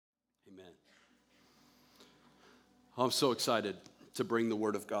I'm so excited to bring the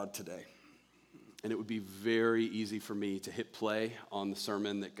Word of God today. And it would be very easy for me to hit play on the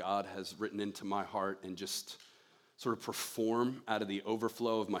sermon that God has written into my heart and just sort of perform out of the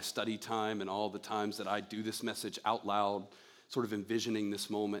overflow of my study time and all the times that I do this message out loud, sort of envisioning this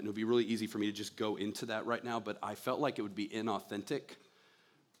moment. And it would be really easy for me to just go into that right now, but I felt like it would be inauthentic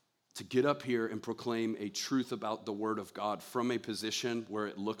to get up here and proclaim a truth about the Word of God from a position where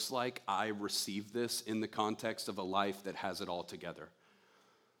it looks like I received this in the context of a life that has it all together.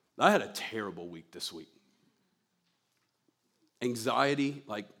 I had a terrible week this week. Anxiety,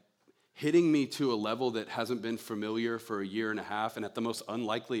 hitting me to a level that hasn't been familiar for a year and a half, and at the most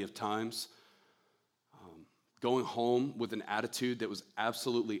unlikely of times, going home with an attitude that was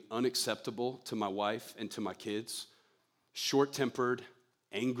absolutely unacceptable to my wife and to my kids, short-tempered,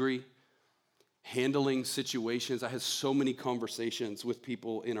 angry, handling situations. I had so many conversations with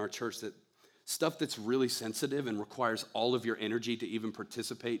people in our church that stuff that's really sensitive and requires all of your energy to even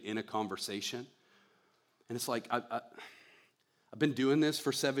participate in a conversation. And it's like, I've been doing this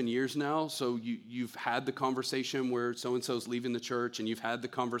for 7 years now, so you've had the conversation where so-and-so's leaving the church, and you've had the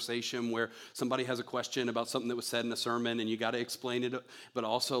conversation where somebody has a question about something that was said in a sermon, and you got to explain it, but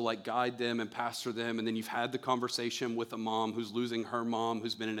also guide them and pastor them, and then you've had the conversation with a mom who's losing her mom,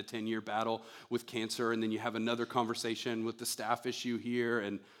 who's been in a 10-year battle with cancer, and then you have another conversation with the staff issue here,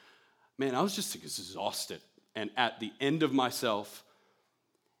 and man, I was just exhausted, and at the end of myself.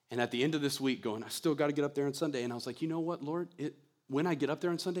 And at the end of this week going, I still got to get up there on Sunday. And I was like, you know what, Lord? When I get up there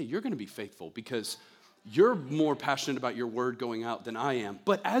on Sunday, you're going to be faithful because you're more passionate about your word going out than I am.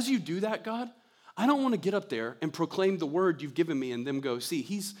 But as you do that, God, I don't want to get up there and proclaim the word you've given me and them go, see,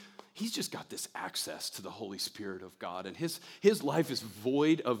 he's just got this access to the Holy Spirit of God. And his life is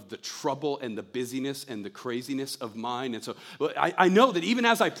void of the trouble and the busyness and the craziness of mine. And so I know that even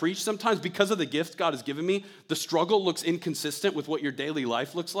as I preach, sometimes because of the gift God has given me, the struggle looks inconsistent with what your daily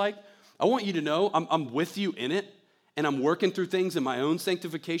life looks like. I want you to know I'm with you in it, and I'm working through things in my own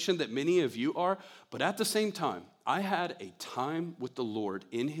sanctification that many of you are. But at the same time, I had a time with the Lord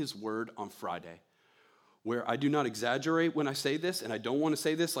in his word on Friday where I do not exaggerate when I say this, and I don't want to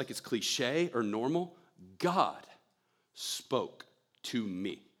say this like it's cliche or normal. God spoke to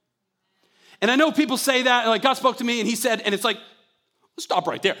me. And I know people say that, like God spoke to me, and he said, and it's like, let's stop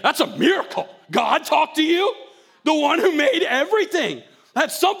right there. That's a miracle. God talked to you? The one who made everything had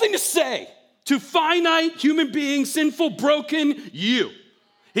something to say to finite human beings, sinful, broken you.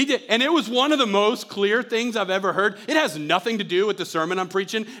 He did, and it was one of the most clear things I've ever heard. It has nothing to do with the sermon I'm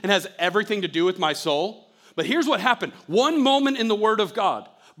preaching. It has everything to do with my soul. But here's what happened. One moment in the Word of God,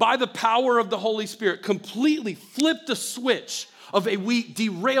 by the power of the Holy Spirit, completely flipped the switch of a week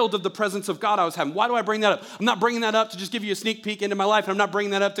derailed of the presence of God I was having. Why do I bring that up? I'm not bringing that up to just give you a sneak peek into my life. I'm not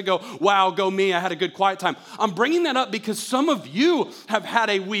bringing that up to go, wow, go me, I had a good quiet time. I'm bringing that up because some of you have had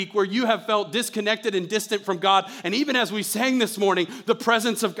a week where you have felt disconnected and distant from God. And even as we sang this morning, the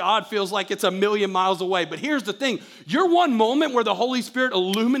presence of God feels like it's a million miles away. But here's the thing. Your one moment where the Holy Spirit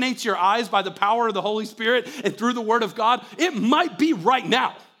illuminates your eyes by the power of the Holy Spirit and through the Word of God, it might be right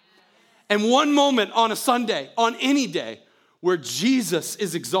now. And one moment on a Sunday, on any day, where Jesus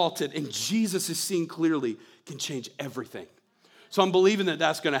is exalted and Jesus is seen clearly can change everything. So I'm believing that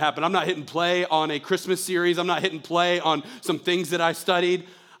that's going to happen. I'm not hitting play on a Christmas series. I'm not hitting play on some things that I studied.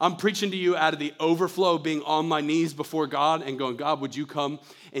 I'm preaching to you out of the overflow, being on my knees before God and going, God, would you come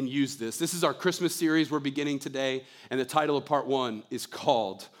and use this? This is our Christmas series we're beginning today, and the title of part 1 is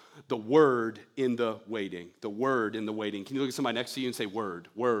called The Word in the Waiting. The Word in the Waiting. Can you look at somebody next to you and say, Word,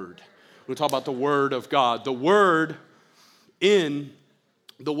 Word. We're going to talk about the Word of God. The Word in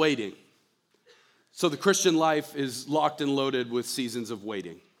the waiting. So the Christian life is locked and loaded with seasons of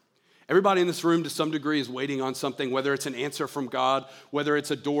waiting. Everybody in this room to some degree is waiting on something, whether it's an answer from God, whether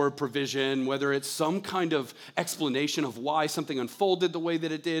it's a door of provision, whether it's some kind of explanation of why something unfolded the way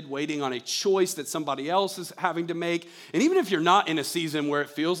that it did, waiting on a choice that somebody else is having to make. And even if you're not in a season where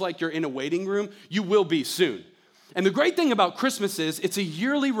it feels like you're in a waiting room, you will be soon. And the great thing about Christmas is it's a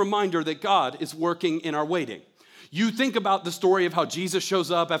yearly reminder that God is working in our waiting. You think about the story of how Jesus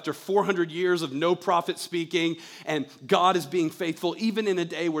shows up after 400 years of no prophet speaking, and God is being faithful even in a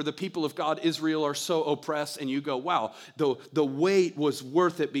day where the people of God, Israel, are so oppressed, and you go, wow, the wait was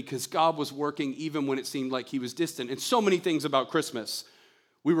worth it because God was working even when it seemed like he was distant. And so many things about Christmas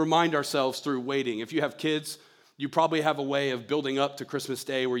we remind ourselves through waiting. If you have kids, You probably have a way of building up to Christmas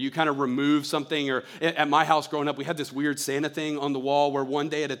Day where you kind of remove something. Or at my house growing up, we had this weird Santa thing on the wall where one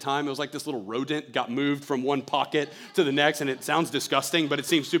day at a time, it was like this little rodent got moved from one pocket to the next. And it sounds disgusting, but it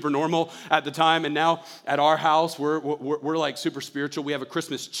seems super normal at the time. And now at our house, we're like super spiritual. We have a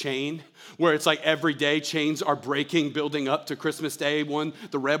Christmas chain where it's like every day chains are breaking, building up to Christmas Day.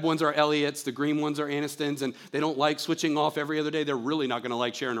 The red ones are Elliott's, the green ones are Anistons, and they don't like switching off every other day. They're really not going to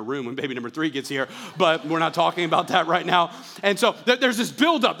like sharing a room when baby number 3 gets here, but we're not talking about that right now. And so there's this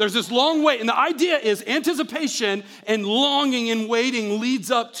buildup, there's this long wait, and the idea is anticipation and longing and waiting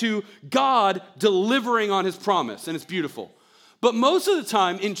leads up to God delivering on his promise, and it's beautiful. But most of the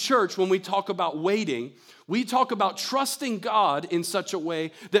time in church, when we talk about waiting, we talk about trusting God in such a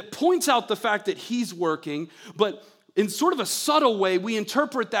way that points out the fact that he's working, but in sort of a subtle way, we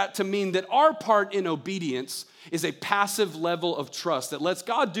interpret that to mean that our part in obedience is a passive level of trust that lets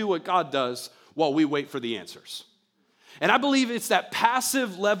God do what God does while we wait for the answers. And I believe it's that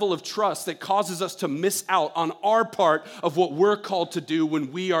passive level of trust that causes us to miss out on our part of what we're called to do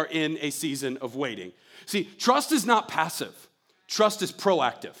when we are in a season of waiting. See, trust is not passive. Trust is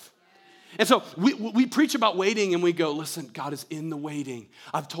proactive. And so we preach about waiting and we go, listen, God is in the waiting.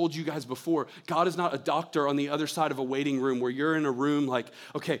 I've told you guys before, God is not a doctor on the other side of a waiting room where you're in a room like,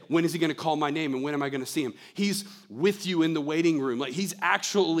 okay, when is he going to call my name and when am I going to see him? He's with you in the waiting room. Like he's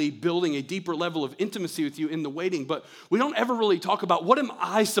actually building a deeper level of intimacy with you in the waiting. But we don't ever really talk about what am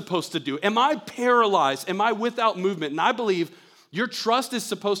I supposed to do? Am I paralyzed? Am I without movement? And I believe your trust is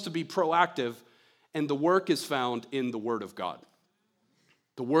supposed to be proactive and the work is found in the Word of God.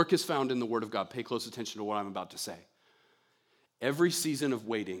 The work is found in the Word of God. Pay close attention to what I'm about to say. Every season of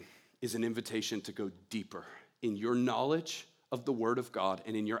waiting is an invitation to go deeper in your knowledge of the Word of God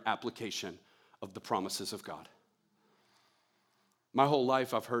and in your application of the promises of God. My whole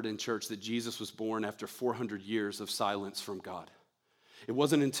life I've heard in church that Jesus was born after 400 years of silence from God. It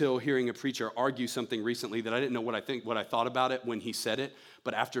wasn't until hearing a preacher argue something recently that I didn't know what I thought about it when he said it,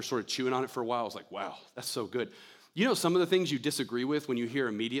 but after sort of chewing on it for a while, I was like, wow, that's so good. You know, some of the things you disagree with when you hear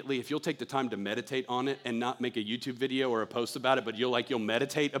immediately, if you'll take the time to meditate on it and not make a YouTube video or a post about it, but you'll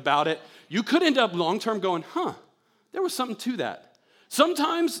meditate about it, you could end up long-term going, there was something to that.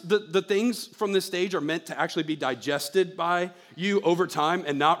 Sometimes the things from this stage are meant to actually be digested by you over time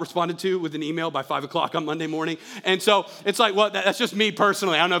and not responded to with an email by 5 o'clock on Monday morning. And so it's like, well, that's just me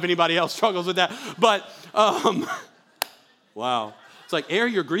personally. I don't know if anybody else struggles with that. But, wow. It's like, air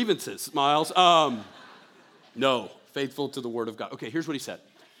your grievances, Miles. No, faithful to the Word of God. Okay, here's what he said.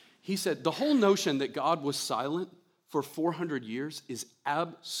 He said, the whole notion that God was silent for 400 years is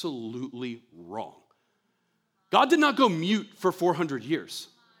absolutely wrong. God did not go mute for 400 years.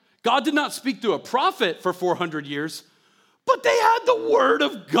 God did not speak through a prophet for 400 years, but they had the Word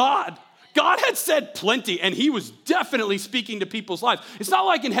of God. God had said plenty, and he was definitely speaking to people's lives. It's not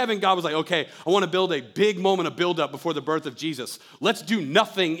like in heaven, God was like, okay, I want to build a big moment of buildup before the birth of Jesus. Let's do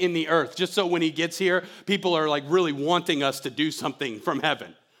nothing in the earth, just so when he gets here, people are like really wanting us to do something from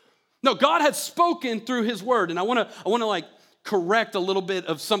heaven. No, God had spoken through his word, and I want to like correct a little bit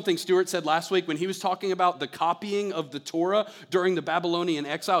of something Stuart said last week when he was talking about the copying of the Torah during the Babylonian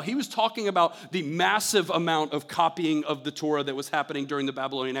exile. He was talking about the massive amount of copying of the Torah that was happening during the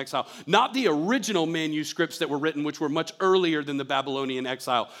Babylonian exile, not the original manuscripts that were written, which were much earlier than the Babylonian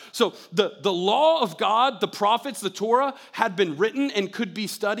exile. So the law of God, the prophets, the Torah, had been written and could be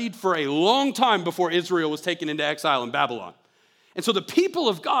studied for a long time before Israel was taken into exile in Babylon. And so the people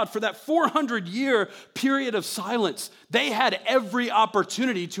of God, for that 400-year period of silence, they had every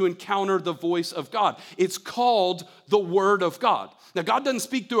opportunity to encounter the voice of God. It's called the Word of God. Now, God doesn't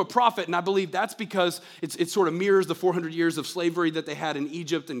speak through a prophet, and I believe that's because it sort of mirrors the 400 years of slavery that they had in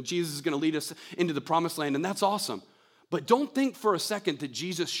Egypt, and Jesus is going to lead us into the promised land, and that's awesome. But don't think for a second that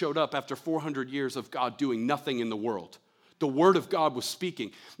Jesus showed up after 400 years of God doing nothing in the world. The Word of God was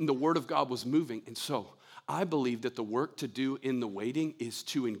speaking, and the Word of God was moving, and so I believe that the work to do in the waiting is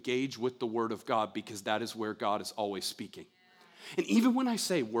to engage with the Word of God because that is where God is always speaking. And even when I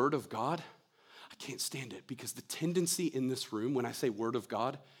say Word of God, I can't stand it because the tendency in this room when I say Word of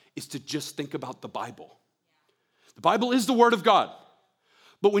God is to just think about the Bible. The Bible is the Word of God.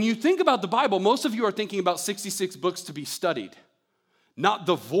 But when you think about the Bible, most of you are thinking about 66 books to be studied, not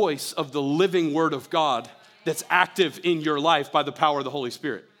the voice of the living Word of God that's active in your life by the power of the Holy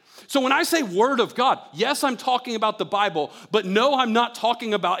Spirit. So when I say Word of God, yes, I'm talking about the Bible, but no, I'm not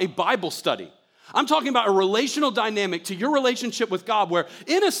talking about a Bible study. I'm talking about a relational dynamic to your relationship with God where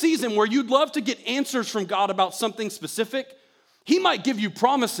in a season where you'd love to get answers from God about something specific, he might give you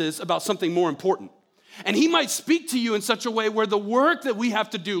promises about something more important. And he might speak to you in such a way where the work that we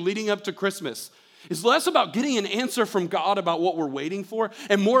have to do leading up to Christmas is less about getting an answer from God about what we're waiting for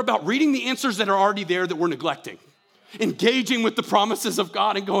and more about reading the answers that are already there that we're neglecting. Engaging with the promises of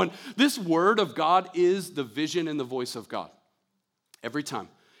God and going, this word of God is the vision and the voice of God. Every time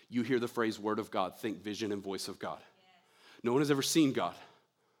you hear the phrase word of God, think vision and voice of God. No one has ever seen God.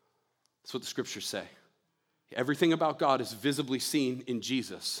 That's what the scriptures say. Everything about God is visibly seen in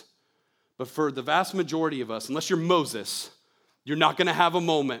Jesus. But for the vast majority of us, unless you're Moses, you're not going to have a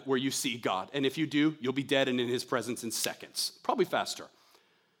moment where you see God. And if you do, you'll be dead and in his presence in seconds, probably faster.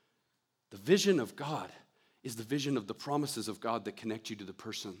 The vision of God is the vision of the promises of God that connect you to the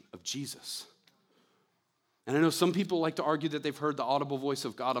person of Jesus. And I know some people like to argue that they've heard the audible voice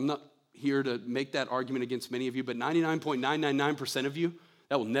of God. I'm not here to make that argument against many of you, but 99.999% of you,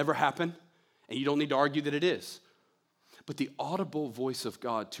 that will never happen, and you don't need to argue that it is. But the audible voice of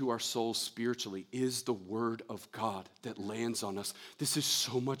God to our souls spiritually is the word of God that lands on us. This is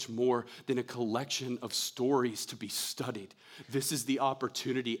so much more than a collection of stories to be studied. This is the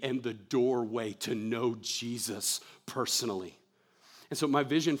opportunity and the doorway to know Jesus personally. And so my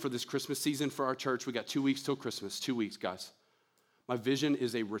vision for this Christmas season for our church, we got 2 weeks till Christmas, 2 weeks, guys. My vision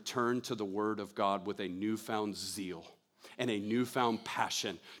is a return to the word of God with a newfound zeal and a newfound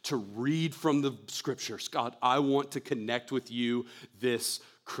passion to read from the scriptures. God, I want to connect with you this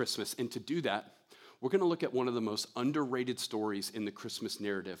Christmas. And to do that, we're going to look at one of the most underrated stories in the Christmas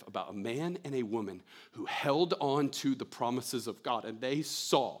narrative about a man and a woman who held on to the promises of God. And they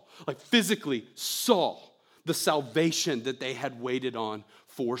saw, like physically saw, the salvation that they had waited on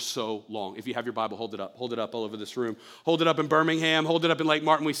for so long. If you have your Bible, hold it up. Hold it up all over this room. Hold it up in Birmingham. Hold it up in Lake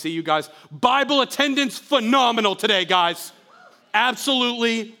Martin. We see you guys. Bible attendance phenomenal today, guys.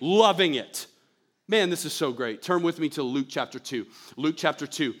 Absolutely loving it. Man, this is so great. Turn with me to Luke chapter 2. Luke chapter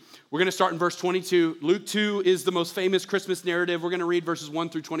 2. We're going to start in verse 22. Luke 2 is the most famous Christmas narrative. We're going to read verses 1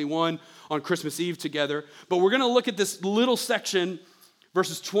 through 21 on Christmas Eve together. But we're going to look at this little section,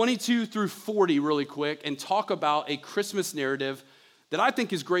 verses 22 through 40 really quick, and talk about a Christmas narrative that I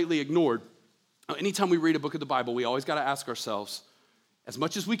think is greatly ignored. Anytime we read a book of the Bible, we always got to ask ourselves, as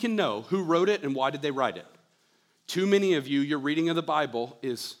much as we can know, who wrote it and why did they write it? Too many of you, your reading of the Bible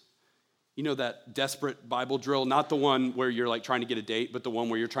is, you know, that desperate Bible drill, not the one where you're like trying to get a date, but the one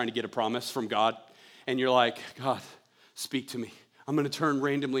where you're trying to get a promise from God. And you're like, God, speak to me. I'm going to turn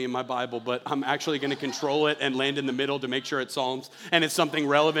randomly in my Bible, but I'm actually going to control it and land in the middle to make sure it's Psalms and it's something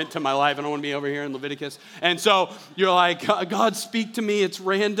relevant to my life. I don't want to be over here in Leviticus. And so you're like, God, speak to me. It's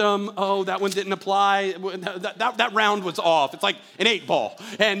random. Oh, that one didn't apply. That round was off. It's like an 8-ball.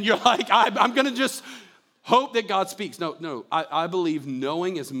 And you're like, I'm going to just hope that God speaks. No. I believe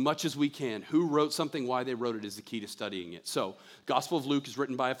knowing as much as we can who wrote something, why they wrote it is the key to studying it. So Gospel of Luke is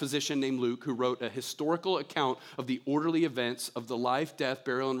written by a physician named Luke who wrote a historical account of the orderly events of the life, death,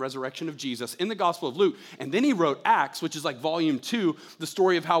 burial, and resurrection of Jesus in the Gospel of Luke. And then he wrote Acts, which is like volume 2, the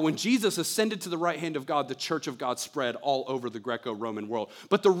story of how when Jesus ascended to the right hand of God, the church of God spread all over the Greco-Roman world.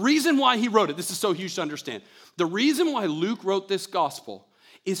 But the reason why he wrote it, this is so huge to understand, the reason why Luke wrote this gospel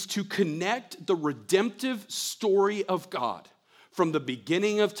is to connect the redemptive story of God from the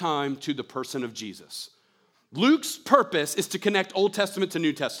beginning of time to the person of Jesus. Luke's purpose is to connect Old Testament to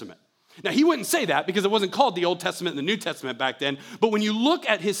New Testament. Now, he wouldn't say that because it wasn't called the Old Testament and the New Testament back then, but when you look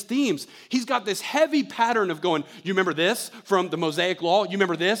at his themes, he's got this heavy pattern of going, you remember this from the Mosaic Law? You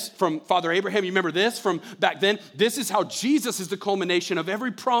remember this from Father Abraham? You remember this from back then? This is how Jesus is the culmination of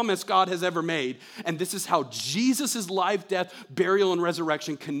every promise God has ever made, and this is how Jesus' life, death, burial, and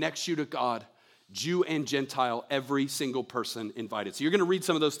resurrection connects you to God, Jew and Gentile, every single person invited. So you're going to read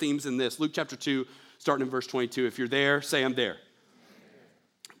some of those themes in this. Luke chapter 2, starting in verse 22. If you're there, say I'm there.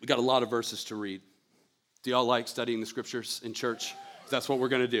 We got a lot of verses to read. Do y'all like studying the scriptures in church? That's what we're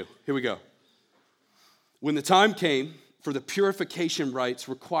going to do. Here we go. When the time came for the purification rites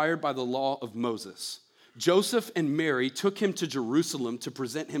required by the law of Moses, Joseph and Mary took him to Jerusalem to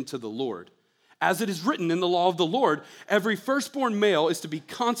present him to the Lord. As it is written in the law of the Lord, every firstborn male is to be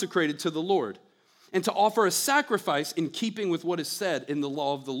consecrated to the Lord and to offer a sacrifice in keeping with what is said in the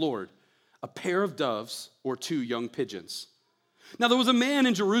law of the Lord, a pair of doves or 2 young pigeons. Now, there was a man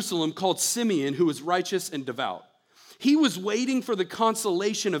in Jerusalem called Simeon who was righteous and devout. He was waiting for the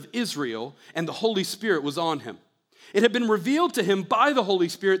consolation of Israel, and the Holy Spirit was on him. It had been revealed to him by the Holy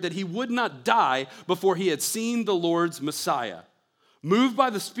Spirit that he would not die before he had seen the Lord's Messiah. Moved by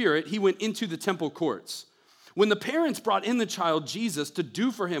the Spirit, he went into the temple courts. When the parents brought in the child Jesus to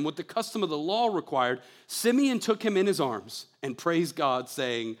do for him what the custom of the law required, Simeon took him in his arms and praised God,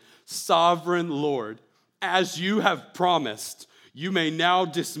 saying, "Sovereign Lord, as you have promised, you may now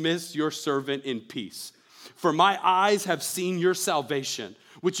dismiss your servant in peace. For my eyes have seen your salvation,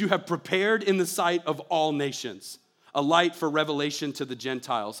 which you have prepared in the sight of all nations, a light for revelation to the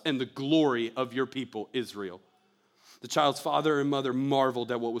Gentiles and the glory of your people, Israel." The child's father and mother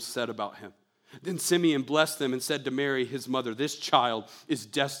marveled at what was said about him. Then Simeon blessed them and said to Mary, his mother, "This child is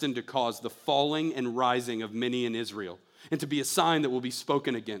destined to cause the falling and rising of many in Israel, and to be a sign that will be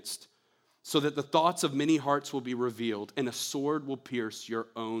spoken against, so that the thoughts of many hearts will be revealed, and a sword will pierce your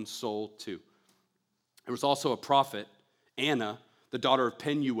own soul too." There was also a prophet, Anna, the daughter of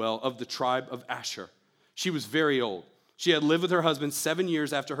Penuel of the tribe of Asher. She was very old. She had lived with her husband 7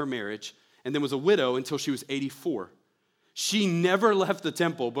 years after her marriage, and then was a widow until she was 84. She never left the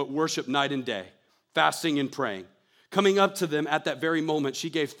temple, but worshiped night and day, fasting and praying. Coming up to them at that very moment, she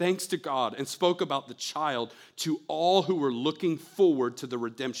gave thanks to God and spoke about the child to all who were looking forward to the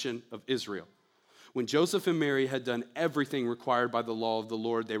redemption of Israel. When Joseph and Mary had done everything required by the law of the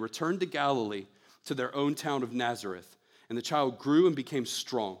Lord, they returned to Galilee, to their own town of Nazareth. And the child grew and became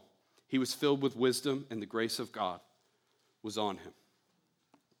strong. He was filled with wisdom, and the grace of God was on him.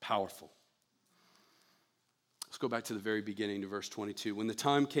 Powerful. Let's go back to the very beginning to verse 22. When the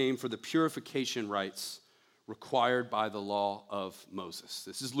time came for the purification rites required by the law of Moses.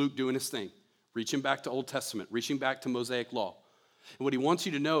 This is Luke doing his thing, reaching back to Old Testament, reaching back to Mosaic law. And what he wants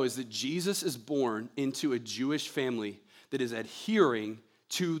you to know is that Jesus is born into a Jewish family that is adhering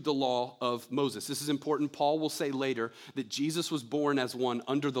to the law of Moses. This is important. Paul will say later that Jesus was born as one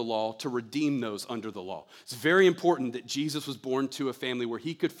under the law to redeem those under the law. It's very important that Jesus was born to a family where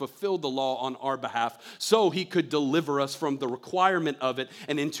he could fulfill the law on our behalf so he could deliver us from the requirement of it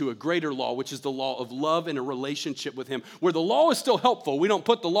and into a greater law, which is the law of love and a relationship with him, where the law is still helpful. We don't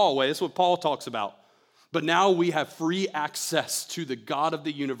put the law away. That's what Paul talks about. But now we have free access to the God of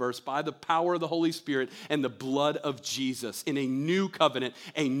the universe by the power of the Holy Spirit and the blood of Jesus in a new covenant,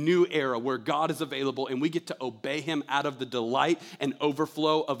 a new era where God is available and we get to obey him out of the delight and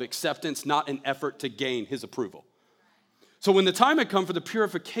overflow of acceptance, not an effort to gain his approval. So when the time had come for the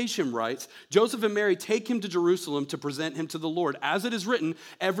purification rites, Joseph and Mary take him to Jerusalem to present him to the Lord. As it is written,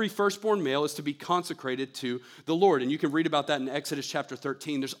 every firstborn male is to be consecrated to the Lord. And you can read about that in Exodus chapter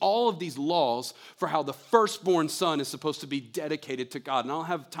 13. There's all of these laws for how the firstborn son is supposed to be dedicated to God. And I don't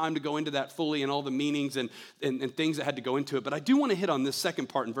have time to go into that fully and all the meanings and things that had to go into it. But I do want to hit on this second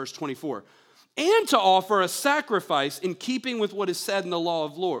part in verse 24. And to offer a sacrifice in keeping with what is said in the law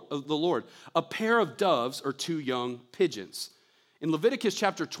of the Lord, a pair of doves or 2 young pigeons. In Leviticus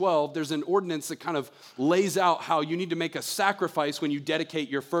chapter 12, there's an ordinance that kind of lays out how you need to make a sacrifice when you dedicate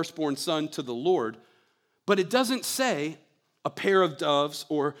your firstborn son to the Lord, but it doesn't say a pair of doves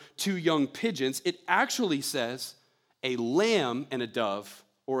or 2 young pigeons. It actually says a lamb and a dove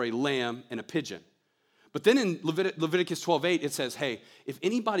or a lamb and a pigeon. But then in Leviticus 12:8, it says, hey, if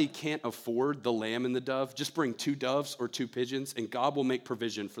anybody can't afford the lamb and the dove, just bring 2 doves or 2 pigeons, and God will make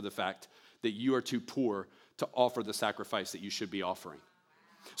provision for the fact that you are too poor to offer the sacrifice that you should be offering.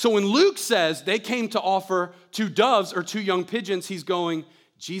 So when Luke says they came to offer 2 doves or 2 young pigeons, he's going,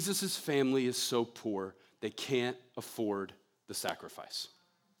 Jesus' family is so poor, they can't afford the sacrifice.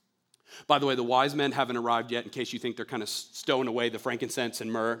 By the way, the wise men haven't arrived yet, in case you think they're kind of stowing away the frankincense and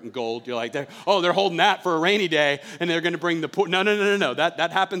myrrh and gold. You're like, they're holding that for a rainy day, and they're going to bring the poor. No.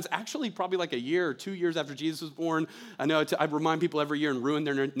 That happens actually probably like a year or 2 years after Jesus was born. I know I remind people every year and ruin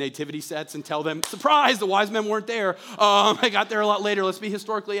their nativity sets and tell them, surprise, the wise men weren't there. They got there a lot later. Let's be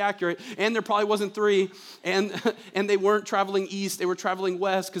historically accurate. And there probably wasn't 3. And they weren't traveling east. They were traveling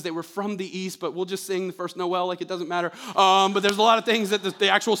west because they were from the east, but we'll just sing the first Noel like it doesn't matter. But there's a lot of things that the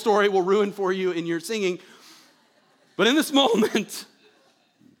actual story will ruin for you in your singing. But in this moment,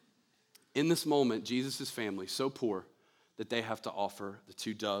 Jesus' family so poor that they have to offer the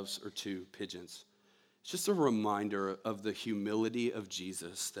 2 doves or 2 pigeons. It's just a reminder of the humility of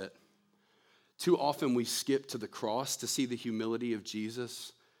Jesus, that too often we skip to the cross to see the humility of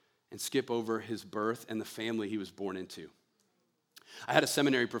Jesus and skip over his birth and the family he was born into. I had a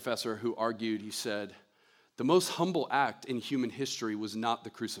seminary professor who argued, he said, the most humble act in human history was not the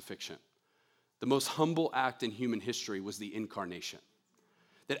crucifixion. The most humble act in human history was the incarnation.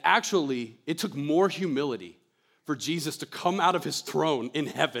 That actually, it took more humility for Jesus to come out of his throne in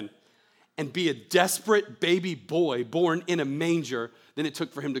heaven and be a desperate baby boy born in a manger than it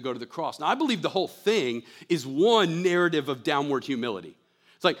took for him to go to the cross. Now, I believe the whole thing is one narrative of downward humility.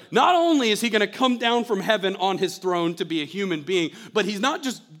 It's like, not only is he going to come down from heaven on his throne to be a human being, but he's not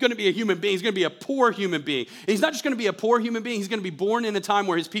just going to be a human being. He's going to be a poor human being. And he's not just going to be a poor human being. He's going to be born in a time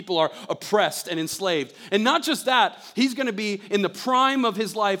where his people are oppressed and enslaved. And not just that, he's going to be in the prime of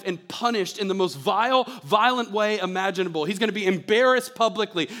his life and punished in the most vile, violent way imaginable. He's going to be embarrassed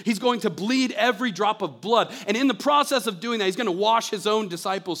publicly. He's going to bleed every drop of blood. And in the process of doing that, he's going to wash his own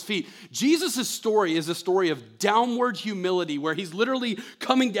disciples' feet. Jesus' story is a story of downward humility, where he's literally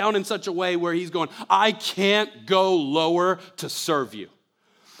coming down in such a way where he's going, I can't go lower to serve you.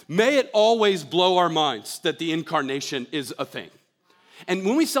 May it always blow our minds that the incarnation is a thing. And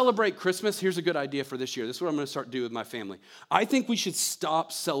when we celebrate Christmas, here's a good idea for this year. This is what I'm going to start doing with my family. I think we should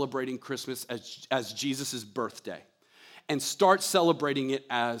stop celebrating Christmas as Jesus' birthday and start celebrating it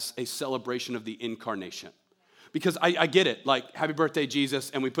as a celebration of the incarnation. Because I get it, like, happy birthday,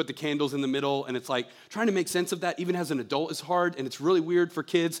 Jesus, and we put the candles in the middle, and it's like, trying to make sense of that, even as an adult, is hard, and it's really weird for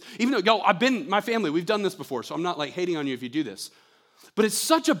kids. Even though, my family, we've done this before, so I'm not, like, hating on you if you do this. But it's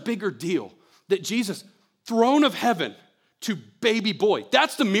such a bigger deal that Jesus, throne of heaven to baby boy,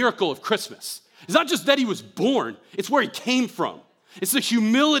 that's the miracle of Christmas. It's not just that he was born, it's where he came from. It's the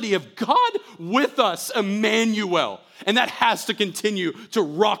humility of God with us, Emmanuel. And that has to continue to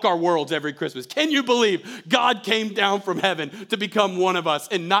rock our worlds every Christmas. Can you believe God came down from heaven to become one of us,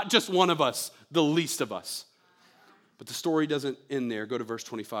 and not just one of us, the least of us? But the story doesn't end there. Go to verse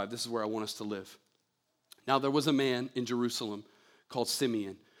 25. This is where I want us to live. Now there was a man in Jerusalem called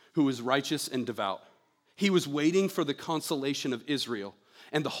Simeon, who was righteous and devout. He was waiting for the consolation of Israel,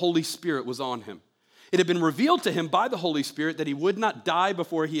 and the Holy Spirit was on him. It had been revealed to him by the Holy Spirit that he would not die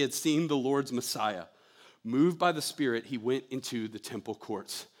before he had seen the Lord's Messiah. Moved by the Spirit, he went into the temple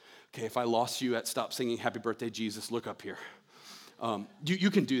courts. Okay, if I lost you at stop singing Happy Birthday, Jesus, look up here. You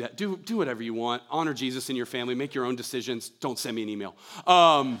can do that. Do whatever you want. Honor Jesus in your family. Make your own decisions. Don't send me an email.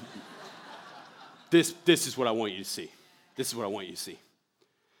 This is what I want you to see. This is what I want you to see.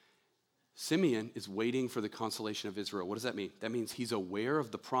 Simeon is waiting for the consolation of Israel. What does that mean? That means he's aware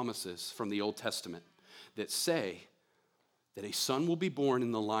of the promises from the Old Testament that say that a son will be born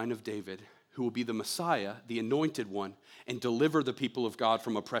in the line of David, who will be the Messiah, the anointed one, and deliver the people of God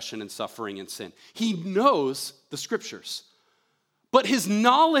from oppression and suffering and sin. He knows the scriptures, but his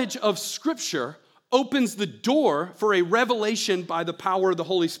knowledge of scripture opens the door for a revelation by the power of the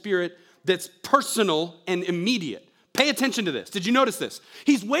Holy Spirit that's personal and immediate. Pay attention to this. Did you notice this?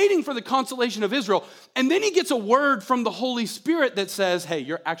 He's waiting for the consolation of Israel, and then he gets a word from the Holy Spirit that says, hey,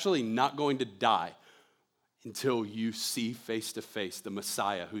 you're actually not going to die until you see face to face the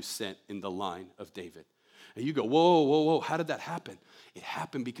Messiah who's sent in the line of David. And you go, whoa, how did that happen? It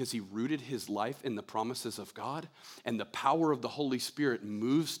happened because he rooted his life in the promises of God, and the power of the Holy Spirit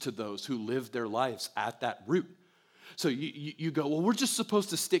moves to those who live their lives at that root. So you go, well, we're just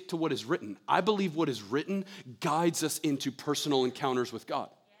supposed to stick to what is written. I believe what is written guides us into personal encounters with God.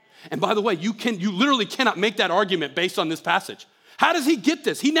 And by the way, you literally cannot make that argument based on this passage. How does he get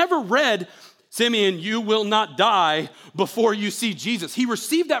this? He never read, Simeon, you will not die before you see Jesus. He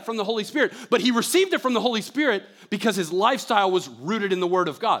received that from the Holy Spirit, but he received it from the Holy Spirit because his lifestyle was rooted in the Word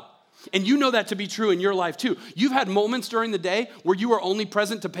of God. And you know that to be true in your life too. You've had moments during the day where you were only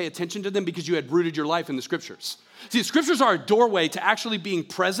present to pay attention to them because you had rooted your life in the scriptures. See, the scriptures are a doorway to actually being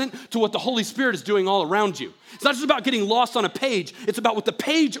present to what the Holy Spirit is doing all around you. It's not just about getting lost on a page. It's about what the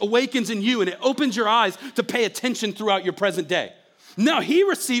page awakens in you, and it opens your eyes to pay attention throughout your present day. Now he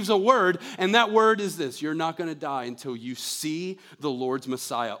receives a word, and that word is this: you're not going to die until you see the Lord's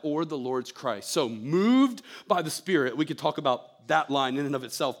Messiah or the Lord's Christ. So moved by the Spirit, we could talk about that line in and of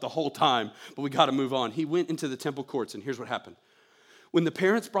itself the whole time, but we got to move on. He went into the temple courts, and here's what happened. When the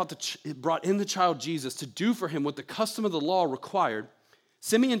parents brought in the child Jesus to do for him what the custom of the law required,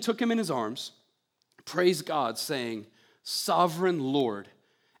 Simeon took him in his arms, praised God, saying, Sovereign Lord,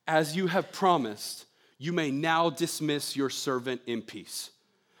 as you have promised, you may now dismiss your servant in peace.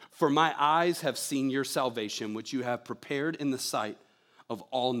 For my eyes have seen your salvation, which you have prepared in the sight of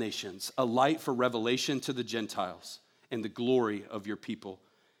all nations, a light for revelation to the Gentiles and the glory of your people,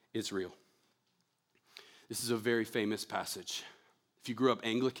 Israel. This is a very famous passage. If you grew up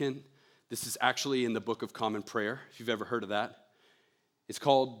Anglican, this is actually in the Book of Common Prayer, if you've ever heard of that. It's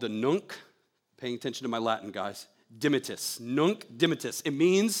called the Nunc, paying attention to my Latin, guys, Dimittis, Nunc Dimittis. It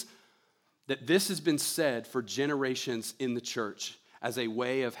means that this has been said for generations in the church as a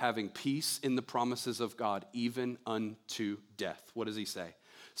way of having peace in the promises of God, even unto death. What does he say?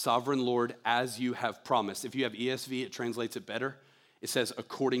 Sovereign Lord, as you have promised. If you have ESV, it translates it better. It says,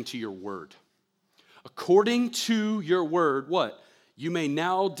 according to your word. According to your word, what? You may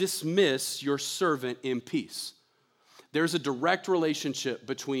now dismiss your servant in peace. There's a direct relationship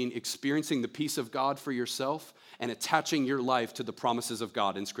between experiencing the peace of God for yourself and attaching your life to the promises of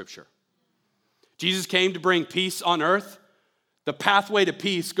God in Scripture. Jesus came to bring peace on earth. The pathway to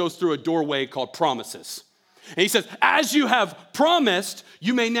peace goes through a doorway called promises. And he says, as you have promised,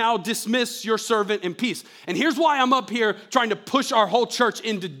 you may now dismiss your servant in peace. And here's why I'm up here trying to push our whole church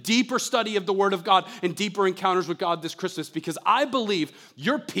into deeper study of the Word of God and deeper encounters with God this Christmas, because I believe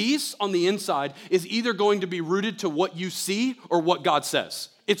your peace on the inside is either going to be rooted to what you see or what God says.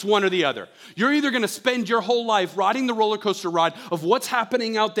 It's one or the other. You're either going to spend your whole life riding the roller coaster ride of what's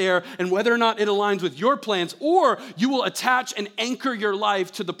happening out there and whether or not it aligns with your plans, or you will attach and anchor your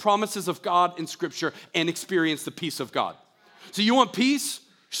life to the promises of God in Scripture and experience the peace of God. So you want peace?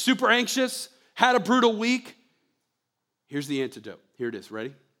 Super anxious? Had a brutal week? Here's the antidote. Here it is.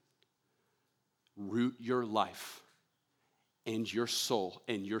 Ready? Root your life and your soul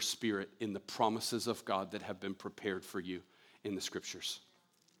and your spirit in the promises of God that have been prepared for you in the Scriptures.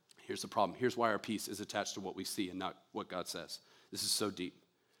 Here's the problem. Here's why our peace is attached to what we see and not what God says. This is so deep.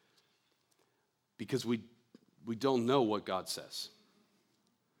 Because we don't know what God says.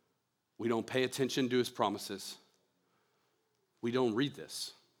 We don't pay attention to his promises. We don't read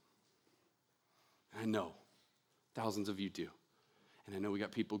this. I know thousands of you do. And I know we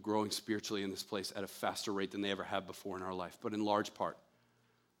got people growing spiritually in this place at a faster rate than they ever have before in our life. But in large part,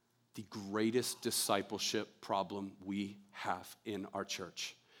 the greatest discipleship problem we have in our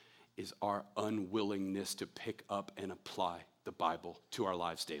church is our unwillingness to pick up and apply the Bible to our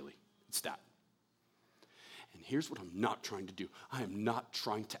lives daily. It's that. And here's what I'm not trying to do. I am not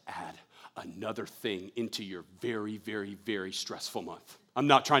trying to add another thing into your very, very, very stressful month. I'm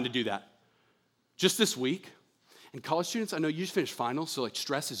not trying to do that. Just this week, and college students, I know you just finished finals, so like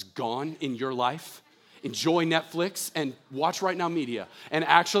stress is gone in your life. Enjoy Netflix and watch Right Now Media and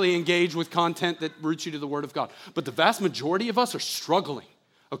actually engage with content that roots you to the Word of God. But the vast majority of us are struggling,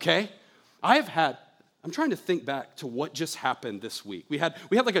 okay? I'm trying to think back to what just happened this week. We had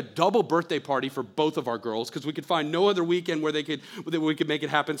like a double birthday party for both of our girls because we could find no other weekend where we could make it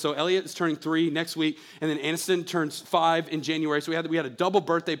happen. So Elliot is turning 3 next week, and then Aniston turns 5 in January. So we had a double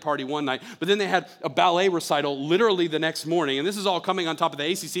birthday party one night, but then they had a ballet recital literally the next morning. And this is all coming on top of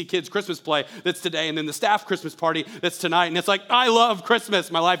the ACC Kids Christmas play that's today, and then the staff Christmas party that's tonight. And it's like, I love Christmas.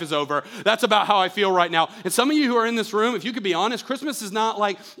 My life is over. That's about how I feel right now. And some of you who are in this room, if you could be honest, Christmas is not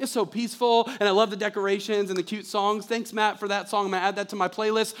like, it's so peaceful, and I love the decorations and the cute songs. Thanks, Matt, for that song. I'm going to add that to my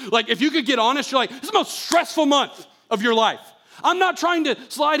playlist. Like, if you could get honest, you're like, this is the most stressful month of your life. I'm not trying to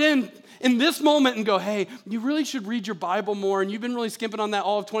slide in this moment and go, hey, you really should read your Bible more, and you've been really skimping on that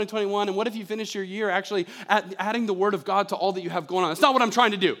all of 2021, and what if you finish your year actually adding the Word of God to all that you have going on? That's not what I'm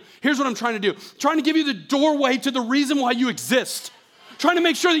trying to do. Here's what I'm trying to do. I'm trying to give you the doorway to the reason why you exist. Trying to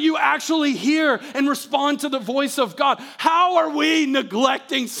make sure that you actually hear and respond to the voice of God. How are we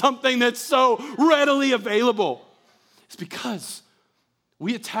neglecting something that's so readily available? It's because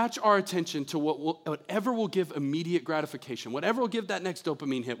we attach our attention to whatever will give immediate gratification, whatever will give that next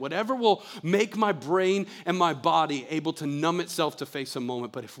dopamine hit, whatever will make my brain and my body able to numb itself to face a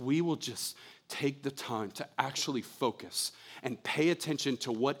moment. But if we will just take the time to actually focus and pay attention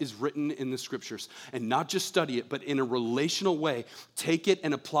to what is written in the Scriptures and not just study it, but in a relational way, take it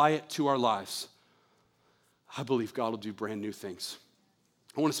and apply it to our lives, I believe God will do brand new things.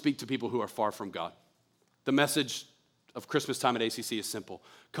 I want to speak to people who are far from God. The message of Christmas time at ACC is simple.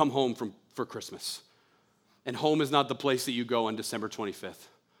 Come home for Christmas. And home is not the place that you go on December 25th.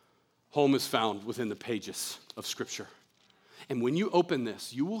 Home is found within the pages of Scripture. And when you open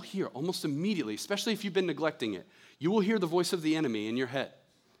this, you will hear almost immediately, especially if you've been neglecting it, you will hear the voice of the enemy in your head.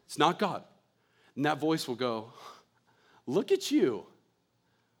 It's not God. And that voice will go, look at you.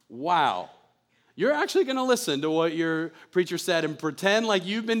 Wow. You're actually going to listen to what your preacher said and pretend like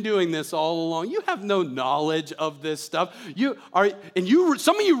you've been doing this all along. You have no knowledge of this stuff.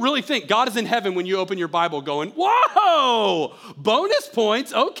 Some of you really think God is in heaven when you open your Bible going, whoa, bonus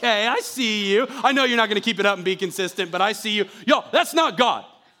points. Okay, I see you. I know you're not going to keep it up and be consistent, but I see you. Yo, that's not God.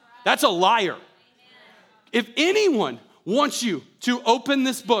 That's a liar. If anyone wants you to open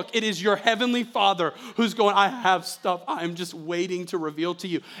this book, it is your heavenly Father who's going, I have stuff I'm just waiting to reveal to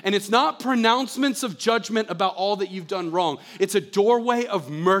you. And it's not pronouncements of judgment about all that you've done wrong. It's a doorway of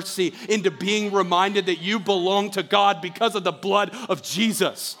mercy into being reminded that you belong to God because of the blood of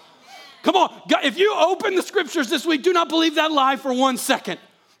Jesus. Come on, God, if you open the Scriptures this week, do not believe that lie for 1 second.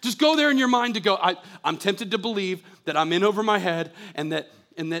 Just go there in your mind to go, I'm tempted to believe that I'm in over my head and that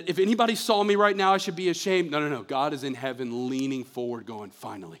if anybody saw me right now, I should be ashamed. No. God is in heaven leaning forward going,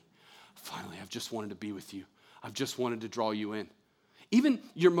 finally, I've just wanted to be with you. I've just wanted to draw you in. Even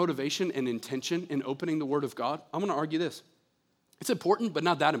your motivation and intention in opening the Word of God, I'm going to argue this. It's important, but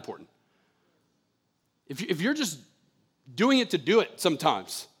not that important. If you're just doing it to do it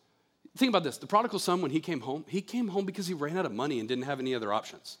sometimes, think about this. The prodigal son, when he came home because he ran out of money and didn't have any other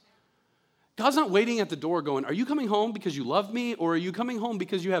options. God's not waiting at the door going, are you coming home because you love me, or are you coming home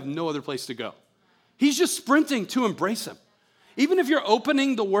because you have no other place to go? He's just sprinting to embrace him. Even if you're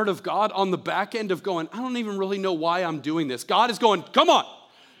opening the Word of God on the back end of going, I don't even really know why I'm doing this, God is going, come on,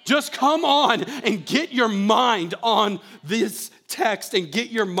 just come on and get your mind on this text and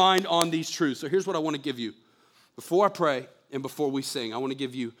get your mind on these truths. So here's what I want to give you. Before I pray and before we sing, I want to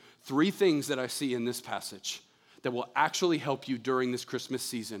give you 3 things that I see in this passage that will actually help you during this Christmas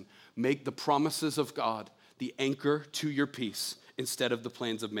season make the promises of God the anchor to your peace instead of the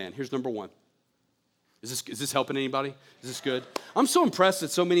plans of man. Here's number 1. Is this helping anybody? Is this good? I'm so impressed that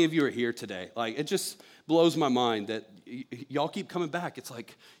so many of you are here today. Like, it just blows my mind that y'all keep coming back. It's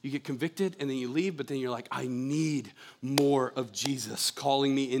like you get convicted and then you leave, but then you're like, I need more of Jesus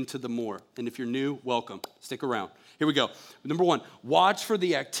calling me into the more. And if you're new, welcome. Stick around. Here we go. Number 1, watch for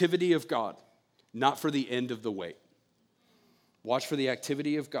the activity of God, not for the end of the wait. Watch for the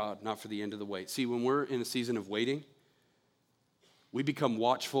activity of God, not for the end of the wait. See, when we're in a season of waiting, we become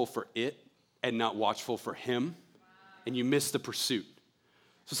watchful for it and not watchful for him, and you miss the pursuit.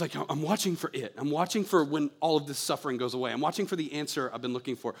 So it's like, I'm watching for it. I'm watching for when all of this suffering goes away. I'm watching for the answer I've been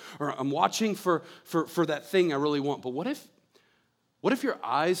looking for. Or I'm watching for that thing I really want. But what if your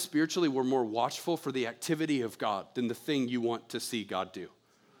eyes spiritually were more watchful for the activity of God than the thing you want to see God do?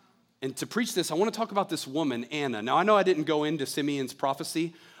 And to preach this, I want to talk about this woman, Anna. Now, I know I didn't go into Simeon's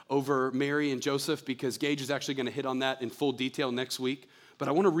prophecy over Mary and Joseph because Gage is actually going to hit on that in full detail next week. But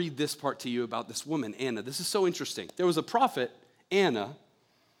I want to read this part to you about this woman, Anna. This is so interesting. There was a prophet, Anna,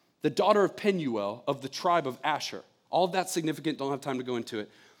 the daughter of Penuel of the tribe of Asher. All of that's significant. Don't have time to go into it.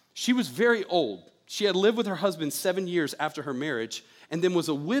 She was very old. She had lived with her husband 7 years after her marriage and then was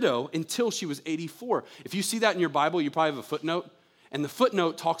a widow until she was 84. If you see that in your Bible, you probably have a footnote. And the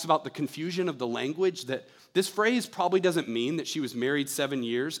footnote talks about the confusion of the language, that this phrase probably doesn't mean that she was married 7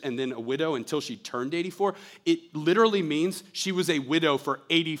 years and then a widow until she turned 84. It literally means she was a widow for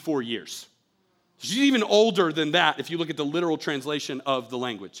 84 years. She's even older than that if you look at the literal translation of the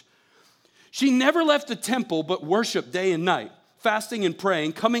language. She never left the temple but worshiped day and night, fasting and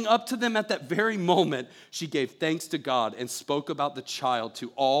praying. Coming up to them at that very moment, she gave thanks to God and spoke about the child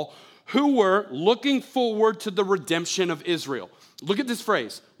to all who were looking forward to the redemption of Israel. Look at this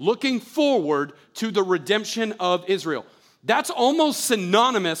phrase, looking forward to the redemption of Israel. That's almost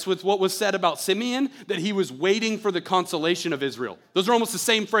synonymous with what was said about Simeon, that he was waiting for the consolation of Israel. Those are almost the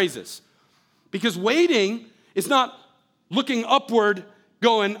same phrases. Because waiting is not looking upward,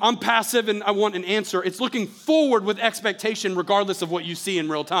 going, I'm passive and I want an answer. It's looking forward with expectation regardless of what you see in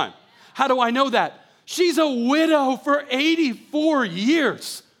real time. How do I know that? She's a widow for 84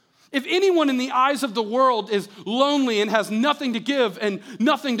 years. If anyone in the eyes of the world is lonely and has nothing to give and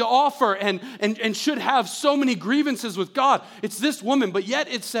nothing to offer and should have so many grievances with God, it's this woman. But yet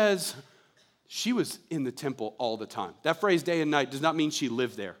it says she was in the temple all the time. That phrase day and night does not mean she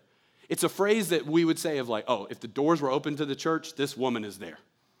lived there. It's a phrase that we would say of like, oh, if the doors were open to the church, this woman is there.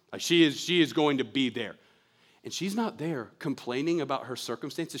 Like she is going to be there. And she's not there complaining about her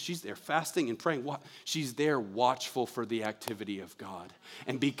circumstances. She's there fasting and praying. She's there watchful for the activity of God.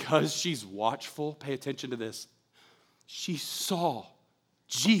 And because she's watchful, pay attention to this, she saw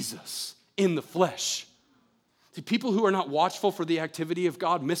Jesus in the flesh. See, people who are not watchful for the activity of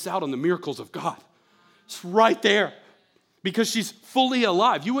God miss out on the miracles of God. It's right there because she's fully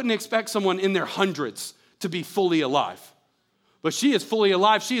alive. You wouldn't expect someone in their hundreds to be fully alive. But she is fully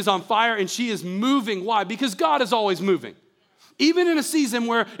alive, she is on fire, and she is moving. Why? Because God is always moving. Even in a season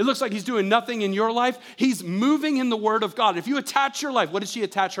where it looks like he's doing nothing in your life, he's moving in the word of God. If you attach your life, what did she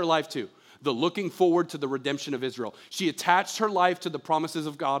attach her life to? The looking forward to the redemption of Israel. She attached her life to the promises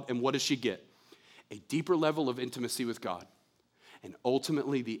of God, and what does she get? A deeper level of intimacy with God. And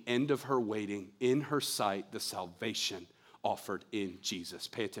ultimately, the end of her waiting, in her sight, the salvation offered in Jesus.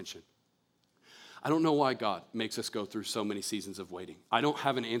 Pay attention. I don't know why God makes us go through so many seasons of waiting. I don't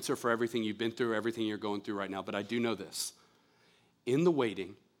have an answer for everything you've been through, everything you're going through right now, but I do know this. In the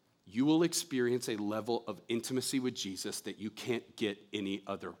waiting, you will experience a level of intimacy with Jesus that you can't get any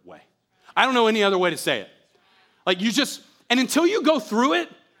other way. I don't know any other way to say it. Like and until you go through it,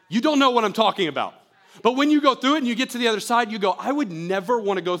 you don't know what I'm talking about. But when you go through it and you get to the other side, you go, I would never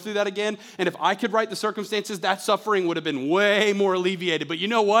want to go through that again. And if I could write the circumstances, that suffering would have been way more alleviated. But you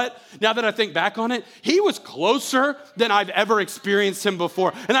know what? Now that I think back on it, he was closer than I've ever experienced him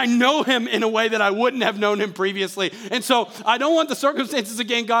before. And I know him in a way that I wouldn't have known him previously. And so I don't want the circumstances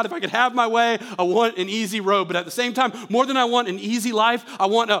again, God. If I could have my way, I want an easy road. But at the same time, more than I want an easy life, I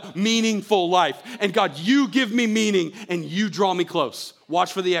want a meaningful life. And God, you give me meaning and you draw me close.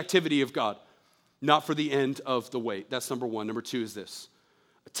 Watch for the activity of God, not for the end of the wait. That's number one. Number two is this.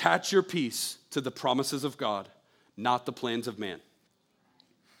 Attach your peace to the promises of God, not the plans of man.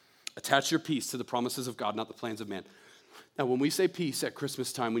 Attach your peace to the promises of God, not the plans of man. Now, when we say peace at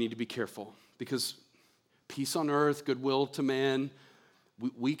Christmas time, we need to be careful because peace on earth, goodwill to man,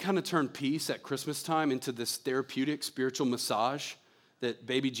 we kind of turn peace at Christmas time into this therapeutic spiritual massage that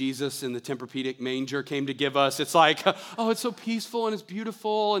baby Jesus in the Tempur-Pedic manger came to give us. It's like, oh, it's so peaceful and it's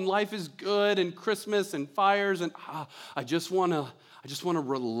beautiful and life is good and Christmas and fires and I just want to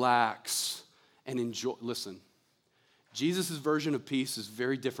relax and enjoy. Listen, Jesus' version of peace is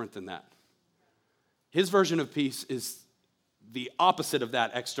very different than that. His version of peace is the opposite of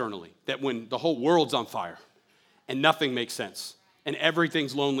that externally, that when the whole world's on fire and nothing makes sense and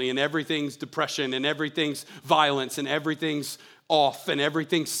everything's lonely and everything's depression and everything's violence and everything's off and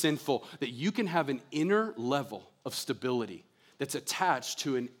everything's sinful, that you can have an inner level of stability that's attached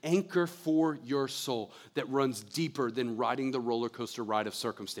to an anchor for your soul that runs deeper than riding the roller coaster ride of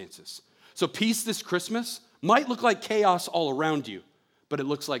circumstances. So peace this Christmas might look like chaos all around you, but it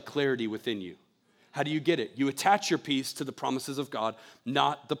looks like clarity within you. How do you get it? You attach your peace to the promises of God,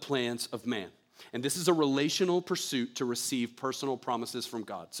 not the plans of man. And this is a relational pursuit to receive personal promises from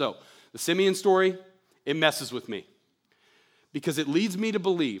God. So the Simeon story, it messes with me, because it leads me to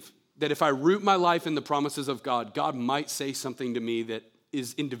believe that if I root my life in the promises of God, God might say something to me that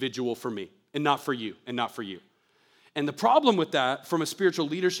is individual for me and not for you and not for you. And the problem with that from a spiritual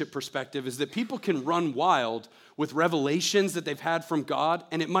leadership perspective is that people can run wild with revelations that they've had from God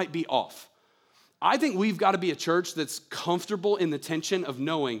and it might be off. I think we've got to be a church that's comfortable in the tension of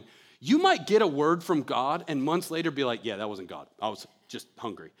knowing you might get a word from God and months later be like, yeah, that wasn't God. I was just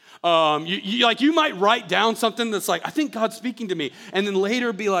hungry. You might write down something that's like, I think God's speaking to me. And then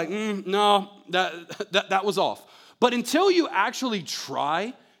later be like, no, that was off. But until you actually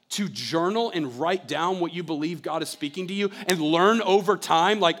try to journal and write down what you believe God is speaking to you and learn over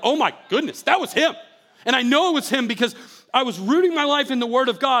time, like, oh my goodness, that was him. And I know it was him because I was rooting my life in the word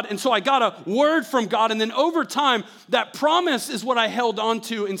of God, and so I got a word from God, and then over time, that promise is what I held on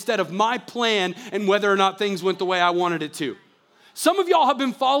to instead of my plan and whether or not things went the way I wanted it to. Some of y'all have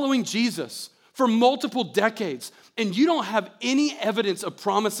been following Jesus for multiple decades, and you don't have any evidence of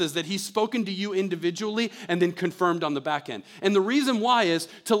promises that he's spoken to you individually and then confirmed on the back end. And the reason why is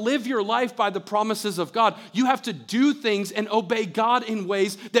to live your life by the promises of God, you have to do things and obey God in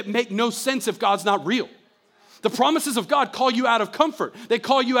ways that make no sense if God's not real. The promises of God call you out of comfort. They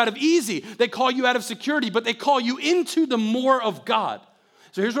call you out of easy. They call you out of security, but they call you into the more of God.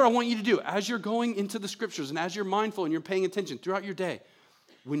 So here's what I want you to do. As you're going into the scriptures and as you're mindful and you're paying attention throughout your day,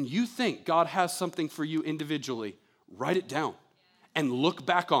 when you think God has something for you individually, write it down and look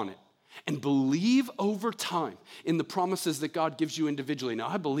back on it and believe over time in the promises that God gives you individually. Now,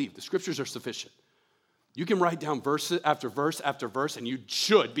 I believe the scriptures are sufficient. You can write down verse after verse after verse, and you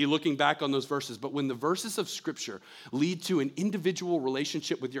should be looking back on those verses. But when the verses of Scripture lead to an individual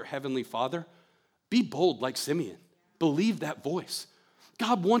relationship with your Heavenly Father, be bold like Simeon. Believe that voice.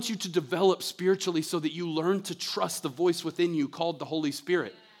 God wants you to develop spiritually so that you learn to trust the voice within you called the Holy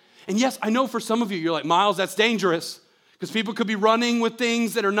Spirit. And yes, I know for some of you, you're like, Miles, that's dangerous because people could be running with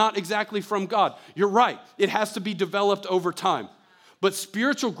things that are not exactly from God. You're right. It has to be developed over time. But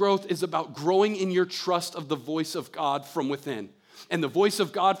spiritual growth is about growing in your trust of the voice of God from within. And the voice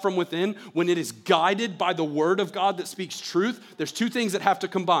of God from within, when it is guided by the word of God that speaks truth, there's two things that have to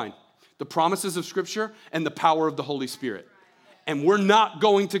combine: the promises of Scripture and the power of the Holy Spirit. And we're not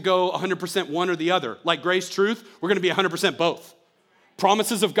going to go 100% one or the other. Like Grace Truth, we're going to be 100% both.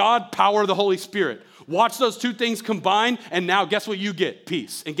 Promises of God, power of the Holy Spirit. Watch those two things combine, and now guess what you get?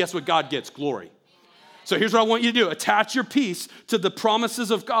 Peace. And guess what God gets? Glory. So here's what I want you to do. Attach your peace to the promises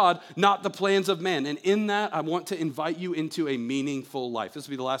of God, not the plans of man. And in that, I want to invite you into a meaningful life. This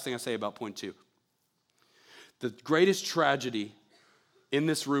will be the last thing I say about point 2. The greatest tragedy in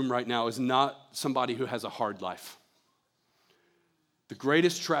this room right now is not somebody who has a hard life. The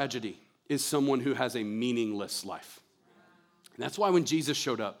greatest tragedy is someone who has a meaningless life. And that's why when Jesus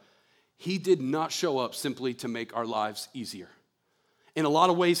showed up, he did not show up simply to make our lives easier. In a lot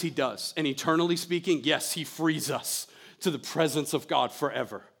of ways, he does. And eternally speaking, yes, he frees us to the presence of God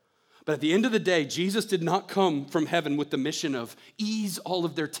forever. But at the end of the day, Jesus did not come from heaven with the mission of ease all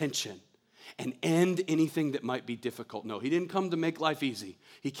of their tension and end anything that might be difficult. No, he didn't come to make life easy.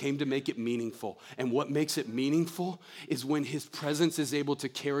 He came to make it meaningful. And what makes it meaningful is when his presence is able to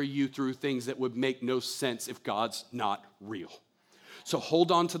carry you through things that would make no sense if God's not real. So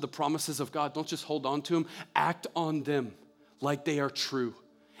hold on to the promises of God. Don't just hold on to them. Act on them like they are true.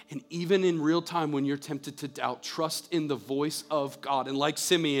 And even in real time when you're tempted to doubt, trust in the voice of God. And like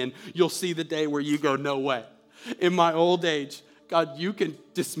Simeon, you'll see the day where you go, no way. In my old age, God, you can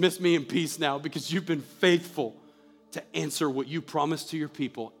dismiss me in peace now because you've been faithful to answer what you promised to your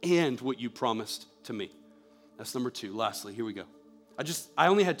people and what you promised to me. That's number 2. Lastly, here we go. I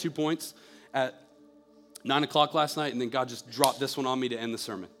only had 2 points at 9 o'clock last night, and then God just dropped this one on me to end the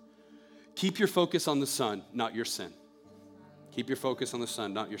sermon. Keep your focus on the Son, not your sin. Keep your focus on the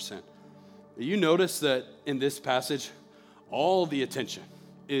Son, not your sin. You notice that in this passage, all the attention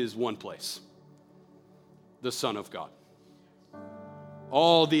is one place. The Son of God.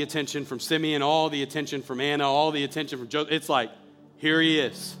 All the attention from Simeon, all the attention from Anna, all the attention from Joseph. It's like, here he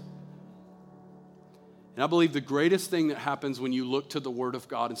is. And I believe the greatest thing that happens when you look to the Word of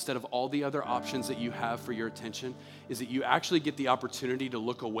God instead of all the other options that you have for your attention is that you actually get the opportunity to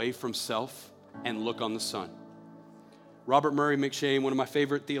look away from self and look on the Son. Robert Murray McCheyne, one of my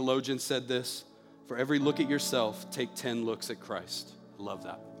favorite theologians, said this: for every look at yourself, take 10 looks at Christ. I love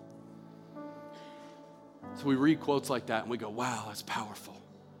that. So we read quotes like that and we go, wow, that's powerful.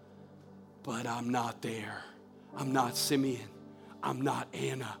 But I'm not there. I'm not Simeon. I'm not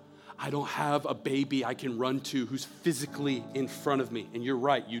Anna. I don't have a baby I can run to who's physically in front of me. And you're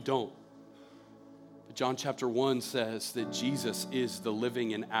right, you don't. But John chapter 1 says that Jesus is the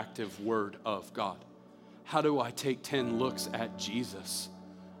living and active Word of God. How do I take 10 looks at Jesus?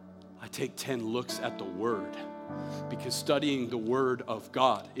 I take 10 looks at the Word. Because studying the Word of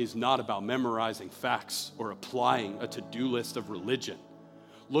God is not about memorizing facts or applying a to-do list of religion.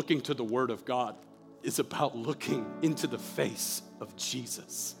 Looking to the Word of God is about looking into the face of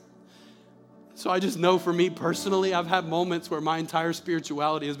Jesus. So I just know for me personally, I've had moments where my entire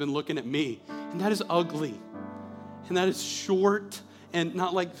spirituality has been looking at me, and that is ugly, and that is short, and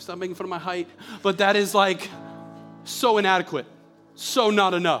not like, stop making fun of my height, but that is like so inadequate, so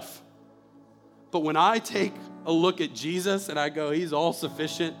not enough. But when I take a look at Jesus and I go, he's all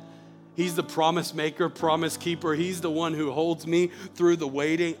sufficient. He's the promise maker, promise keeper. He's the one who holds me through the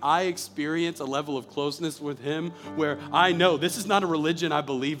waiting. I experience a level of closeness with him where I know this is not a religion I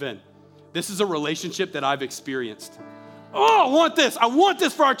believe in. This is a relationship that I've experienced. Oh, I want this. I want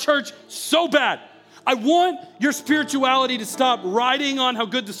this for our church so bad. I want your spirituality to stop riding on how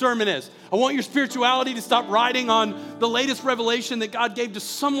good the sermon is. I want your spirituality to stop riding on the latest revelation that God gave to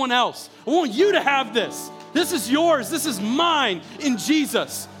someone else. I want you to have this. This is yours. This is mine in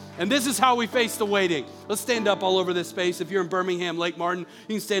Jesus. And this is how we face the waiting. Let's stand up all over this space. If you're in Birmingham, Lake Martin,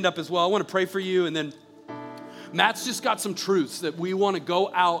 you can stand up as well. I want to pray for you. And then Matt's just got some truths that we want to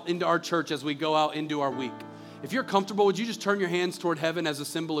go out into our church as we go out into our week. If you're comfortable, would you just turn your hands toward heaven as a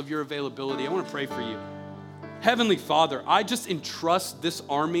symbol of your availability? I want to pray for you. Heavenly Father, I just entrust this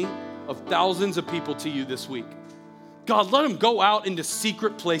army of thousands of people to you this week. God, let them go out into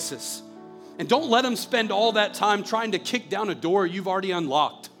secret places. And don't let them spend all that time trying to kick down a door you've already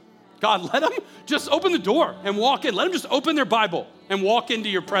unlocked. God, let them just open the door and walk in. Let them just open their Bible and walk into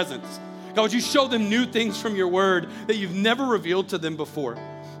your presence. God, would you show them new things from your word that you've never revealed to them before?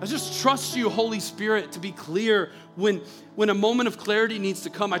 I just trust you, Holy Spirit, to be clear when a moment of clarity needs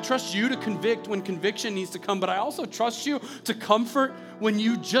to come. I trust you to convict when conviction needs to come, but I also trust you to comfort when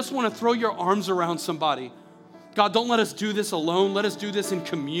you just want to throw your arms around somebody. God, don't let us do this alone. Let us do this in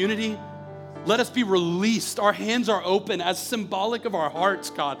community. Let us be released. Our hands are open as symbolic of our hearts,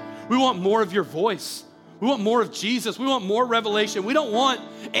 God. We want more of your voice. We want more of Jesus. We want more revelation. We don't want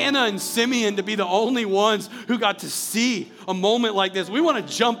Anna and Simeon to be the only ones who got to see a moment like this. We want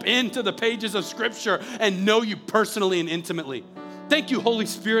to jump into the pages of Scripture and know you personally and intimately. Thank you, Holy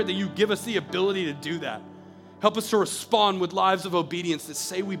Spirit, that you give us the ability to do that. Help us to respond with lives of obedience that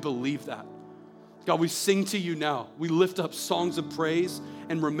say we believe that. God, we sing to you now. We lift up songs of praise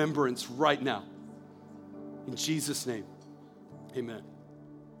and remembrance right now. In Jesus' name, amen.